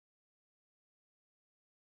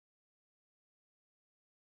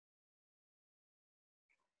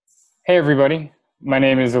Hey everybody, my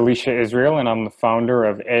name is Elisha Israel and I'm the founder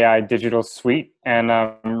of AI Digital Suite, and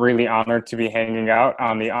I'm really honored to be hanging out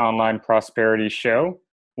on the Online Prosperity Show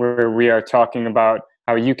where we are talking about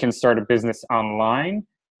how you can start a business online.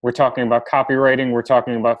 We're talking about copywriting, we're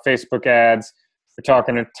talking about Facebook ads, we're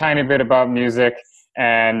talking a tiny bit about music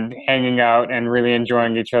and hanging out and really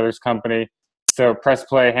enjoying each other's company. So press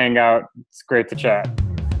play, hang out, it's great to chat.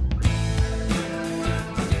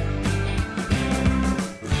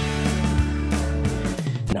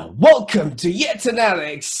 Welcome to yet another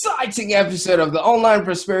exciting episode of the Online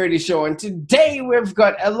Prosperity Show. And today we've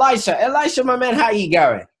got Elisha. Elisha, my man, how you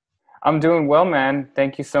going? I'm doing well, man.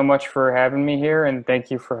 Thank you so much for having me here, and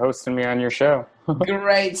thank you for hosting me on your show.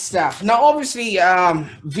 Great stuff. Now, obviously,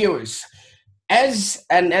 viewers, as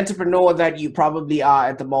an entrepreneur that you probably are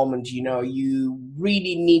at the moment, you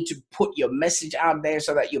really need to put your message out there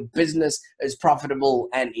so that your business is profitable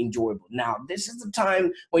and enjoyable. Now, this is the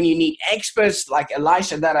time when you need experts like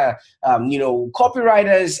Elisha that are,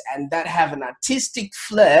 copywriters and that have an artistic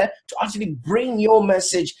flair to actually bring your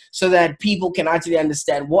message so that people can actually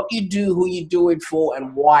understand what you do, who you do it for,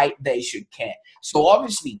 and why they should care. So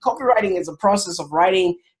obviously, copywriting is a process of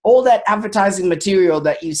writing all that advertising material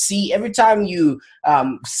that you see every time you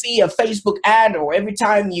see a Facebook ad, or every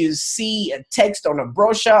time you see a text on a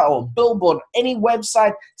brochure or billboard, any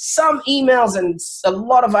website, some emails and a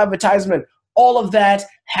lot of advertisement. All of that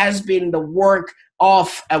has been the work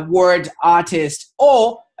of a word artist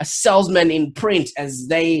or a salesman in print, as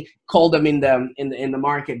they call them in the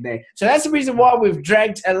market there. So that's the reason why we've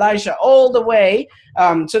dragged Elisha all the way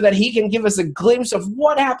so that he can give us a glimpse of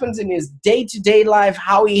what happens in his day-to-day life,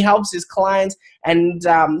 how he helps his clients, and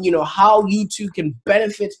how you too can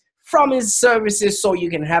benefit from his services so you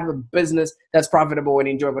can have a business that's profitable and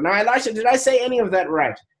enjoyable. Now, Elisha, did I say any of that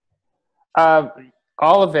right?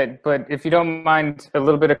 All of it, but if you don't mind a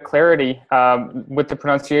little bit of clarity with the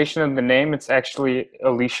pronunciation of the name, it's actually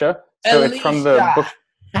Elisha. So Elisha. It's from the book.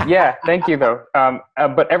 Yeah, thank you though.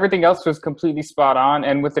 But everything else was completely spot on.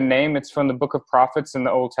 And with the name, it's from the Book of Prophets in the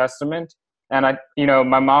Old Testament. And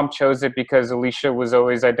my mom chose it because Elisha was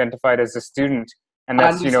always identified as a student. And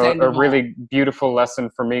that's, a really beautiful lesson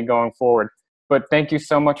for me going forward. But thank you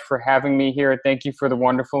so much for having me here. Thank you for the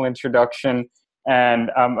wonderful introduction. And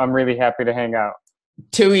I'm really happy to hang out.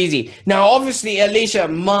 Too easy. Now, obviously, Elisha,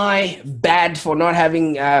 my bad for not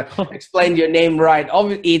having explained your name right.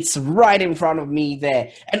 It's right in front of me there.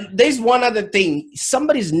 And there's one other thing.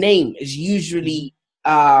 Somebody's name is usually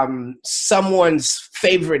someone's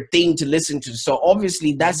favorite thing to listen to. So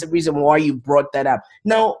obviously, that's the reason why you brought that up.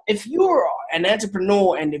 Now, if you're an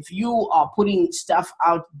entrepreneur and if you are putting stuff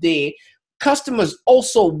out there, customers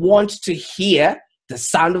also want to hear the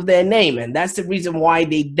sound of their name, and that's the reason why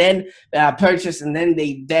they then purchase and then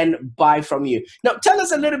they then buy from you. Now, tell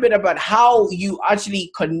us a little bit about how you actually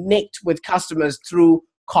connect with customers through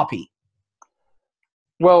copy.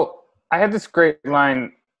 Well, I had this great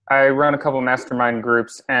line. I run a couple mastermind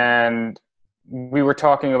groups, and we were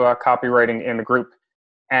talking about copywriting in the group,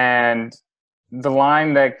 and the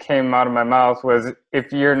line that came out of my mouth was,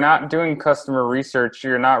 if you're not doing customer research,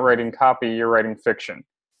 you're not writing copy, you're writing fiction.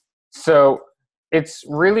 So it's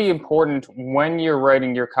really important when you're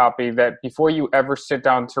writing your copy that before you ever sit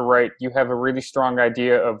down to write, you have a really strong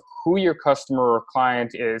idea of who your customer or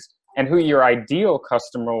client is and who your ideal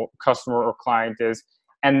customer or client is.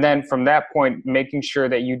 And then from that point, making sure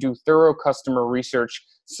that you do thorough customer research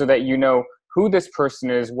so that you know who this person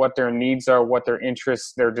is, what their needs are, what their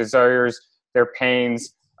interests, their desires, their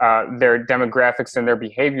pains, their demographics, and their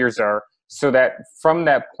behaviors are. So that from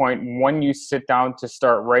that point, when you sit down to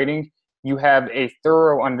start writing, you have a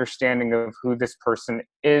thorough understanding of who this person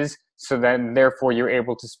is, so then therefore you're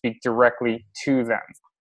able to speak directly to them.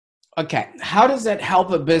 Okay, how does that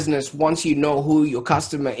help a business once you know who your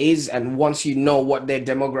customer is and once you know what their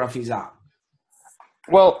demographics are?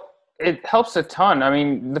 Well, it helps a ton. I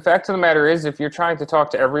mean, the fact of the matter is, if you're trying to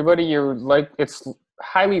talk to everybody, it's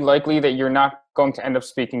highly likely that you're not going to end up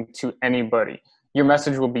speaking to anybody. Your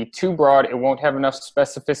message will be too broad. It won't have enough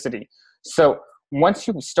specificity. So once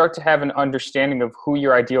you start to have an understanding of who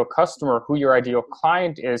your ideal customer, who your ideal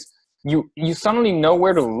client is, you suddenly know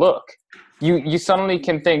where to look. You suddenly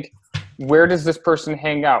can think, where does this person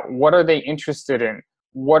hang out? What are they interested in?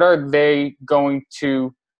 What are they going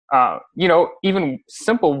to, even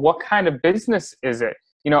simple, what kind of business is it?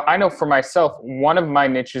 I know for myself, one of my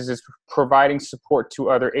niches is providing support to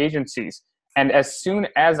other agencies. And as soon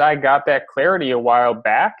as I got that clarity a while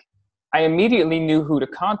back, I immediately knew who to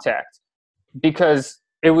contact, because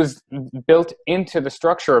it was built into the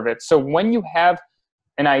structure of it. So when you have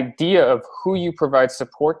an idea of who you provide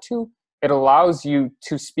support to, it allows you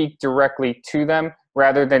to speak directly to them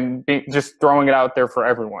rather than just throwing it out there for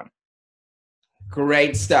everyone.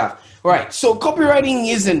 Great stuff. All right. So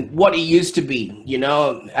copywriting isn't what it used to be,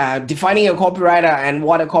 defining a copywriter and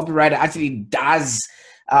what a copywriter actually does.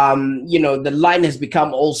 The line has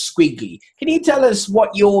become all squiggly. Can you tell us what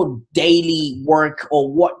your daily work,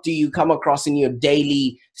 or what do you come across in your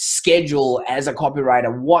daily schedule as a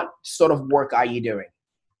copywriter? What sort of work are you doing?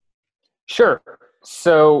 Sure.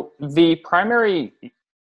 So the primary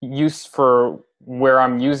use for where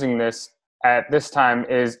I'm using this at this time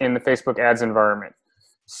is in the Facebook ads environment.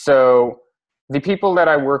 So the people that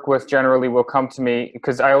I work with generally will come to me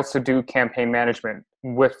because I also do campaign management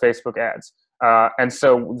with Facebook ads. And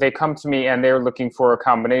so they come to me and they're looking for a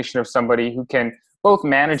combination of somebody who can both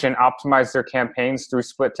manage and optimize their campaigns through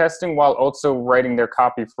split testing while also writing their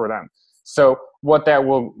copy for them. So what that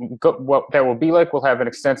will be like, we'll have an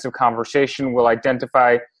extensive conversation. We'll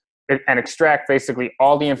identify and extract basically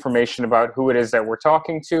all the information about who it is that we're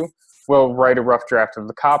talking to. We'll write a rough draft of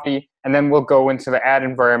the copy, and then we'll go into the ad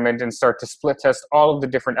environment and start to split test all of the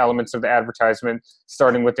different elements of the advertisement,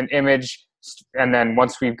 starting with an image. And then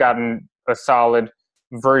once we've gotten a solid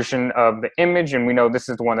version of the image and we know this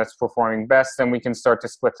is the one that's performing best, then we can start to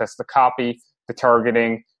split test the copy, the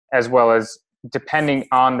targeting, as well as, depending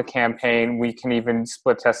on the campaign, we can even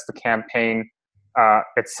split test the campaign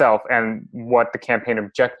itself and what the campaign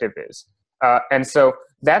objective is. And so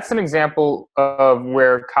that's an example of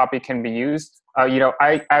where copy can be used.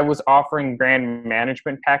 I was offering brand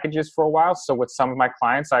management packages for a while. So with some of my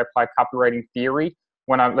clients, I apply copywriting theory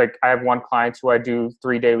when I have one client who I do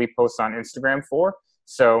 3 daily posts on Instagram for.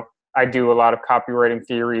 So I do a lot of copywriting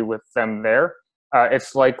theory with them there.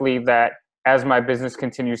 It's likely that as my business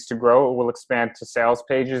continues to grow, it will expand to sales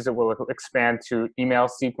pages. It will expand to email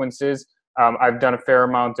sequences. I've done a fair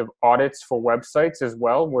amount of audits for websites as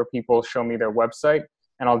well, where people show me their website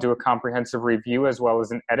and I'll do a comprehensive review as well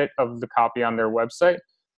as an edit of the copy on their website.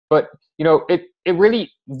 But, it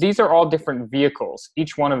really, these are all different vehicles.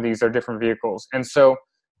 Each one of these are different vehicles. And so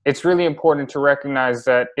it's really important to recognize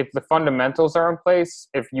that if the fundamentals are in place,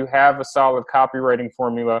 if you have a solid copywriting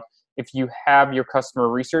formula, if you have your customer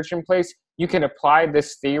research in place, you can apply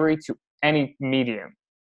this theory to any medium.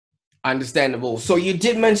 Understandable. So you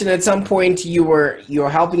did mention at some point you're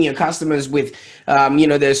helping your customers with,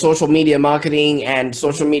 their social media marketing and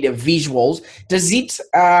social media visuals. Is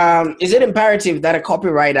it imperative that a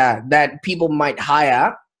copywriter that people might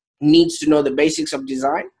hire needs to know the basics of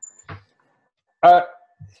design? I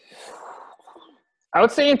would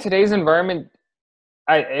say in today's environment,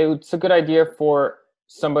 it's a good idea for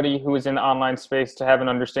somebody who is in the online space to have an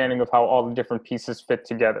understanding of how all the different pieces fit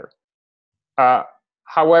together.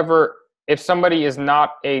 However, if somebody is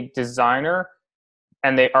not a designer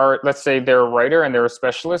and they are, let's say they're a writer and they're a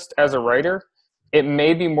specialist as a writer, it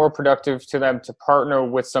may be more productive to them to partner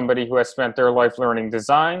with somebody who has spent their life learning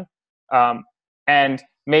design, and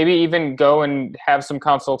maybe even go and have some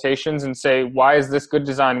consultations and say, why is this good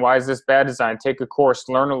design? Why is this bad design? Take a course,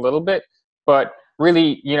 learn a little bit, but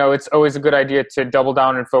really, it's always a good idea to double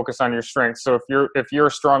down and focus on your strengths. So if you're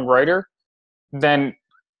a strong writer, then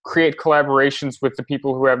create collaborations with the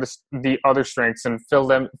people who have the other strengths and fill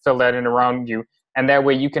that in around you. And that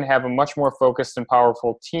way you can have a much more focused and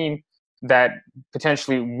powerful team that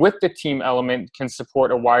potentially with the team element can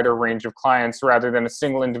support a wider range of clients rather than a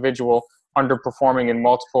single individual underperforming in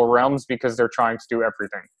multiple realms because they're trying to do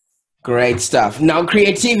everything. Great stuff. Now,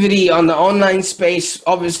 creativity on the online space,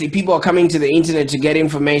 obviously people are coming to the internet to get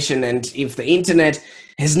information. And if the internet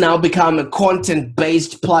has now become a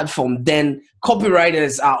content-based platform, then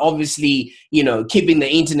copywriters are obviously, keeping the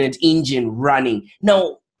internet engine running.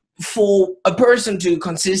 Now, for a person to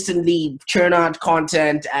consistently churn out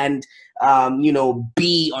content and,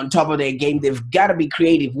 be on top of their game, they've got to be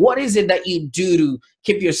creative. What is it that you do to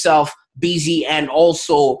keep yourself busy and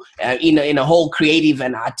also in a whole creative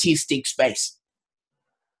and artistic space?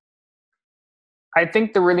 I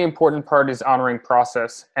think the really important part is honoring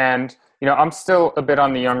process. And, I'm still a bit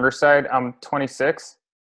on the younger side. I'm 26.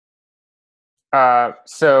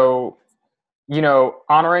 So,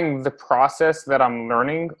 honoring the process that I'm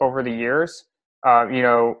learning over the years,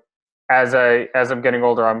 as I'm getting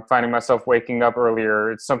older, I'm finding myself waking up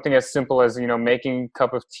earlier. It's something as simple as, making a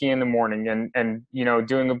cup of tea in the morning and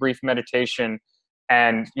doing a brief meditation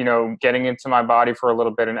and, getting into my body for a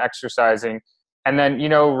little bit and exercising. And then,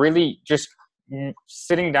 really just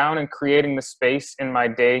sitting down and creating the space in my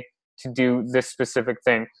day to do this specific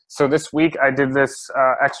thing. So this week I did this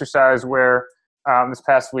exercise where, this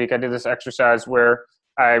past week I did this exercise where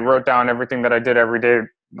I wrote down everything that I did every day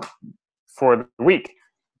for the week.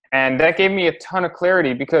 And that gave me a ton of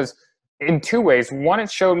clarity because in two ways. One, it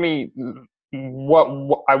showed me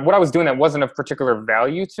what I was doing that wasn't of particular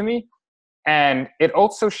value to me. And it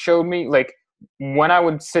also showed me, like, when I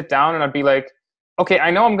would sit down and I'd be like, okay,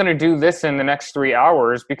 I know I'm going to do this in the next 3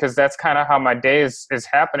 hours because that's kind of how my day is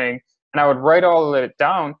happening. And I would write all of it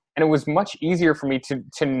down. And it was much easier for me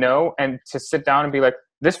to know and to sit down and be like,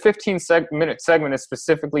 this 15-minute segment is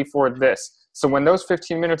specifically for this. So when those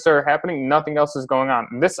 15 minutes are happening, nothing else is going on.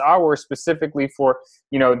 This hour is specifically for,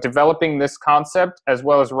 developing this concept as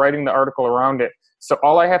well as writing the article around it. So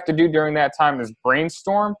all I have to do during that time is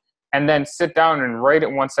brainstorm and then sit down and write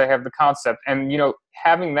it once I have the concept. And,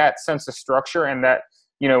 having that sense of structure and that,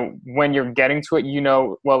 when you're getting to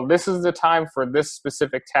it, well, this is the time for this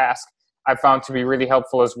specific task, I found to be really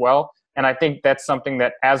helpful as well. And I think that's something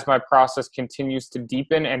that as my process continues to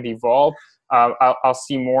deepen and evolve, I'll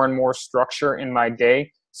see more and more structure in my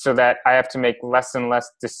day so that I have to make less and less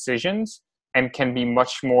decisions and can be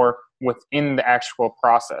much more within the actual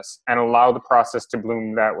process and allow the process to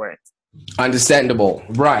bloom that way. Understandable.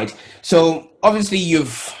 Right. So obviously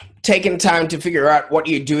you've taken time to figure out what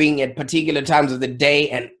you're doing at particular times of the day.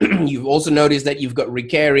 And you've also noticed that you've got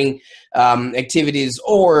recurring activities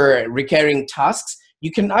or recurring tasks.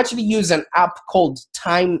 You can actually use an app called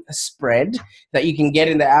Time Spread that you can get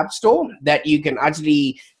in the App Store that you can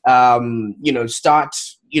actually, start,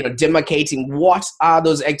 demarcating what are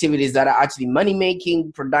those activities that are actually money-making,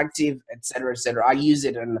 productive, et cetera, et cetera. I use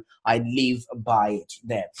it and I live by it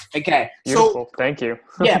there. Okay. Beautiful. So thank you.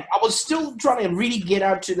 yeah, I was still trying to really get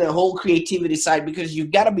out to the whole creativity side because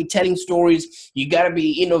you've got to be telling stories. You got to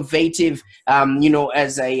be innovative,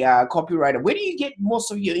 as a copywriter. Where do you get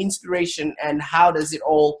most of your inspiration and how does it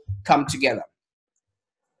all come together?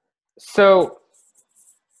 So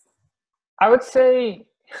I would say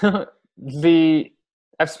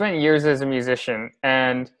I've spent years as a musician.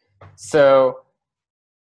 And so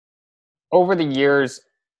over the years,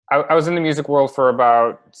 I was in the music world for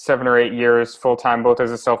about 7 or 8 years full-time, both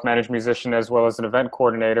as a self-managed musician as well as an event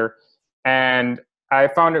coordinator. And I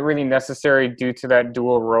found it really necessary due to that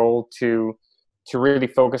dual role to really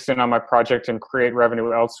focus in on my project and create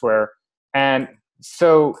revenue elsewhere. And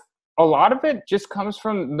so a lot of it just comes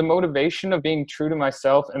from the motivation of being true to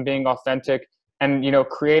myself and being authentic and,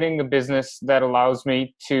 creating a business that allows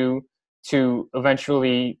me to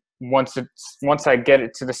eventually, once I get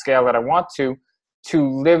it to the scale that I want to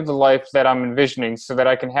live the life that I'm envisioning so that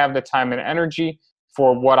I can have the time and energy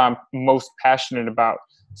for what I'm most passionate about.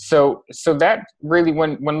 So that really,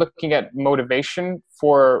 when looking at motivation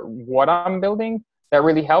for what I'm building, that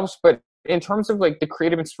really helps. But in terms of like the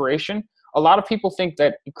creative inspiration, a lot of people think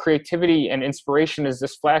that creativity and inspiration is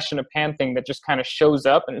this flash in a pan thing that just kind of shows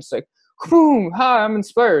up and it's like, boom, hi, I'm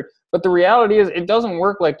inspired. But the reality is it doesn't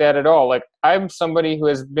work like that at all. Like, I'm somebody who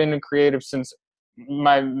has been a creative since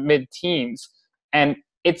my mid-teens. And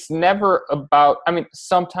it's never about,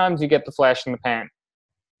 sometimes you get the flash in the pan.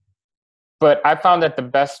 But I found that the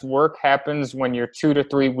best work happens when you're 2 to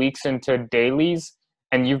 3 weeks into dailies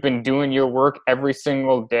and you've been doing your work every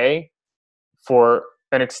single day for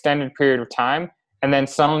an extended period of time. And then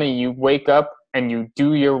suddenly you wake up and you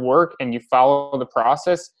do your work and you follow the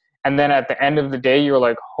process. And then at the end of the day, you're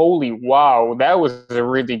like, holy wow, that was a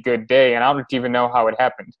really good day. And I don't even know how it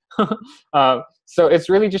happened. So it's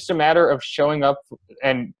really just a matter of showing up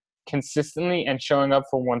and consistently and showing up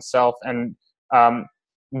for oneself. And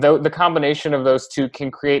the combination of those two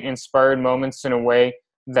can create inspired moments in a way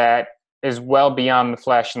that is well beyond the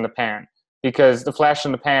flash in the pan. Because the flash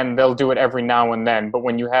in the pan, they'll do it every now and then. But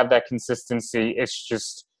when you have that consistency,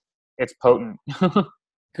 it's potent.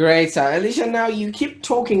 Great. Elisha, now you keep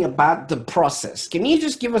talking about the process. Can you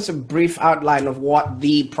just give us a brief outline of what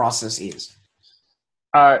the process is?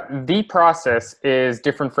 The process is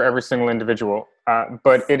different for every single individual,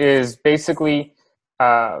 but it is basically,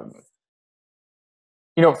 for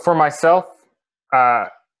myself,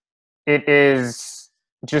 it is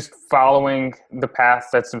just following the path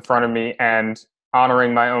that's in front of me and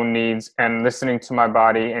honoring my own needs and listening to my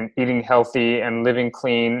body and eating healthy and living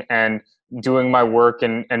clean and doing my work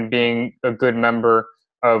and being a good member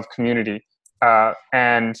of community,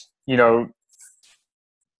 and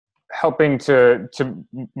helping to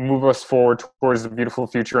move us forward towards a beautiful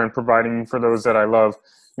future and providing for those that I love.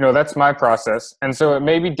 That's my process. And so it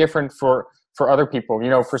may be different for other people.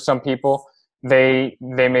 For some people, they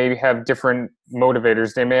may have different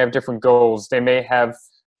motivators. They may have different goals. They may have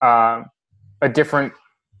a different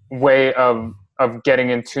way of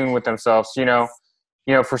getting in tune with themselves.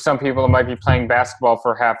 For some people, it might be playing basketball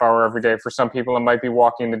for a half hour every day. For some people, it might be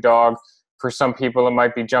walking the dog. For some people, it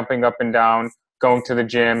might be jumping up and down, going to the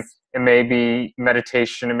gym. it may be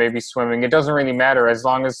meditation, it may be swimming. It doesn't really matter, as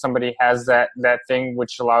long as somebody has that thing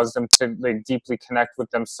which allows them to like deeply connect with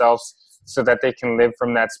themselves so that they can live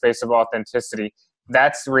from that space of authenticity.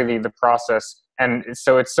 That's really the process. And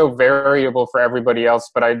so it's so variable for everybody else,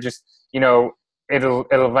 but I just, it'll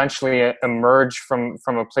eventually emerge from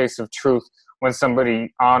a place of truth when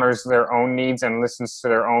somebody honors their own needs and listens to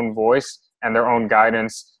their own voice and their own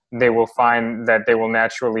guidance. They will find that they will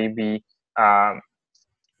naturally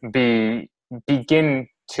begin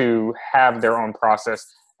to have their own process.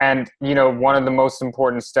 And one of the most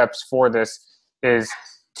important steps for this is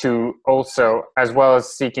to also, as well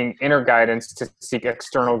as seeking inner guidance, to seek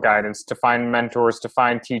external guidance, to find mentors, to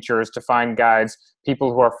find teachers, to find guides,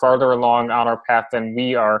 people who are farther along on our path than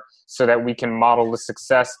we are, so that we can model the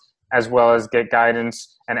success as well as get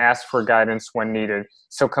guidance and ask for guidance when needed.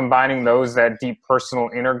 So combining that deep personal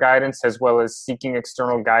inner guidance as well as seeking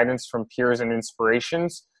external guidance from peers and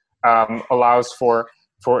inspirations allows for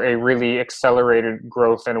a really accelerated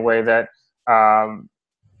growth in a way that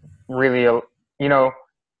really,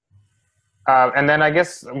 and then I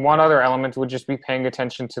guess one other element would just be paying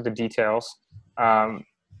attention to the details.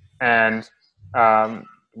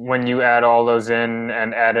 When you add all those in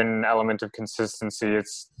and add in an element of consistency,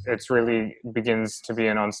 it's really begins to be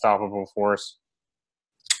an unstoppable force.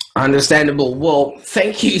 Understandable. Well,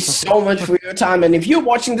 thank you so much for your time. And if you're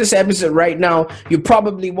watching this episode right now, you're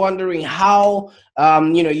probably wondering how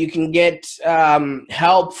you can get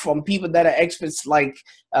help from people that are experts like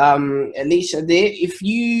Elisha there. If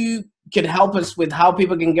you could help us with how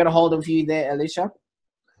people can get a hold of you there, Elisha.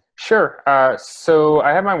 Sure. So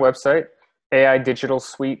I have my website,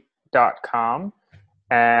 aidigitalsuite.com.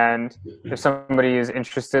 And if somebody is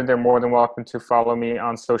interested, they're more than welcome to follow me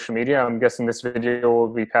on social media. I'm guessing this video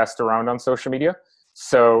will be passed around on social media.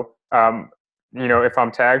 So, if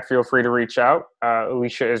I'm tagged, feel free to reach out,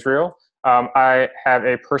 Elisha Israel. I have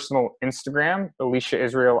a personal Instagram, Elisha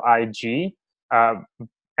Israel IG.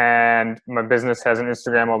 And my business has an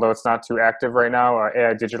Instagram, although it's not too active right now,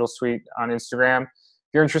 AI Digital Suite on Instagram.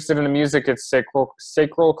 If you're interested in the music, it's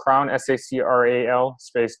Sacral Crown, SACRAL,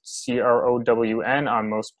 space CROWN on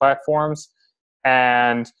most platforms.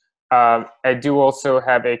 And I do also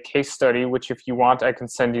have a case study, which if you want, I can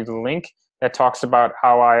send you the link, that talks about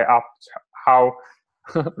how how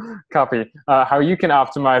you can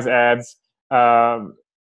optimize ads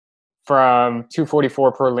from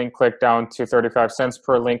 $2.44 per link click down to 35 cents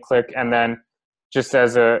per link click. And then just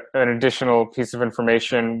as an additional piece of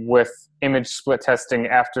information, with image split testing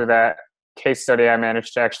after that case study, I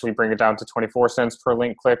managed to actually bring it down to 24 cents per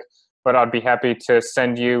link click. But I'd be happy to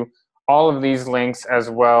send you all of these links as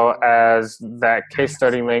well as that case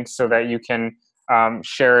study link so that you can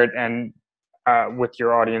share it and with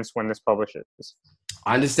your audience when this publishes.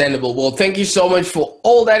 Understandable. Well, thank you so much for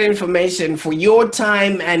all that information, for your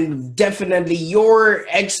time, and definitely your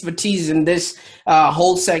expertise in this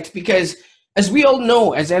whole sector, because as we all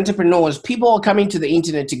know, as entrepreneurs, people are coming to the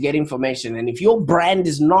internet to get information. And if your brand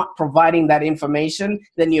is not providing that information,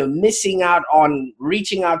 then you're missing out on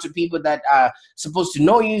reaching out to people that are supposed to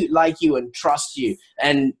know you, like you, and trust you.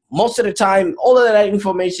 And most of the time, all of that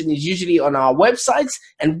information is usually on our websites,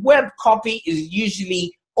 and web copy is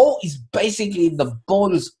basically the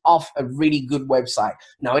bones of a really good website.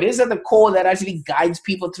 Now, it is at the core that actually guides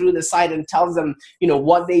people through the site and tells them,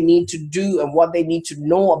 what they need to do and what they need to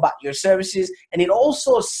know about your services. And it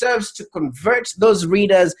also serves to convert those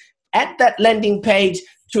readers at that landing page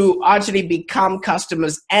to actually become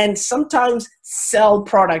customers and sometimes sell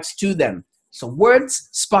products to them. So words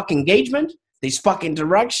spark engagement, they spark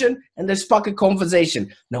interaction, and they spark a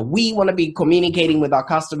conversation. Now, we want to be communicating with our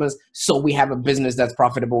customers so we have a business that's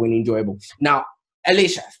profitable and enjoyable. Now,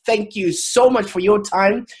 Elisha, thank you so much for your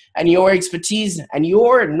time and your expertise and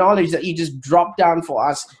your knowledge that you just dropped down for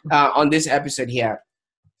us on this episode here.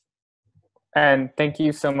 And thank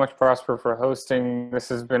you so much, Prosper, for hosting. This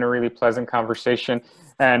has been a really pleasant conversation.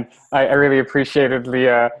 And I really appreciated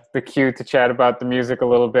the cue to chat about the music a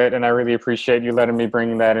little bit. And I really appreciate you letting me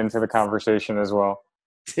bring that into the conversation as well.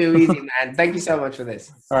 Too easy, man. Thank you so much for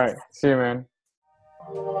this. All right. See you, man.